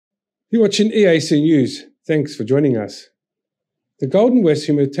You're watching EAC News. Thanks for joining us. The Golden West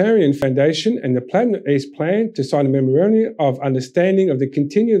Humanitarian Foundation and the Platinum East plan to sign a Memorandum of Understanding of the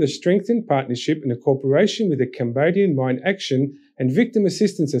continue the strengthened partnership and the cooperation with the Cambodian Mine Action and Victim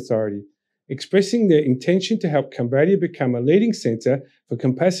Assistance Authority, expressing their intention to help Cambodia become a leading centre for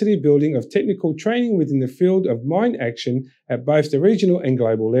capacity building of technical training within the field of mine action at both the regional and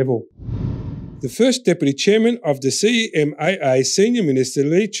global level. The first Deputy Chairman of the CMAA, Senior Minister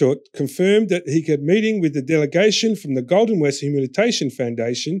Ly Thuch, confirmed that he had a meeting with the delegation from the Golden West Humanitarian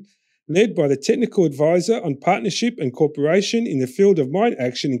Foundation, led by the Technical Advisor on Partnership and Cooperation in the field of mine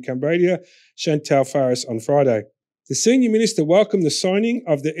action in Cambodia, Shathel Fahs, on Friday. The Senior Minister welcomed the signing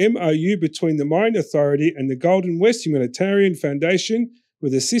of the MOU between the Mine Authority and the Golden West Humanitarian Foundation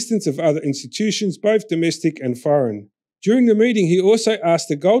with assistance of other institutions, both domestic and foreign. During the meeting, he also asked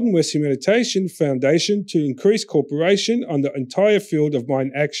the Golden West Humanitarian Foundation to increase cooperation on the entire field of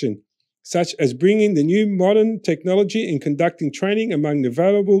mine action, such as bringing the new modern technology and conducting training among the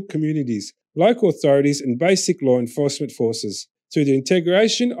vulnerable communities, local authorities and basic law enforcement forces, through the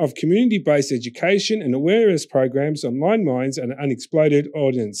integration of community-based education and awareness programs on mines and unexploded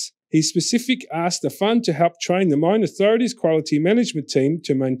ordnance. He specifically asked the fund to help train the Mine Authority's quality management team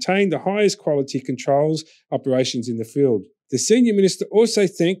to maintain the highest quality controls operations in the field. The Senior Minister also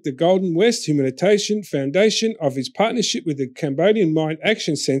thanked the Golden West Humanitarian Foundation of its partnership with the Cambodian Mine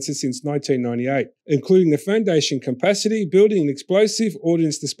Action Centre since 1998, including the Foundation capacity building and explosive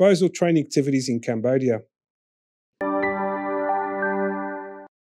ordnance disposal training activities in Cambodia.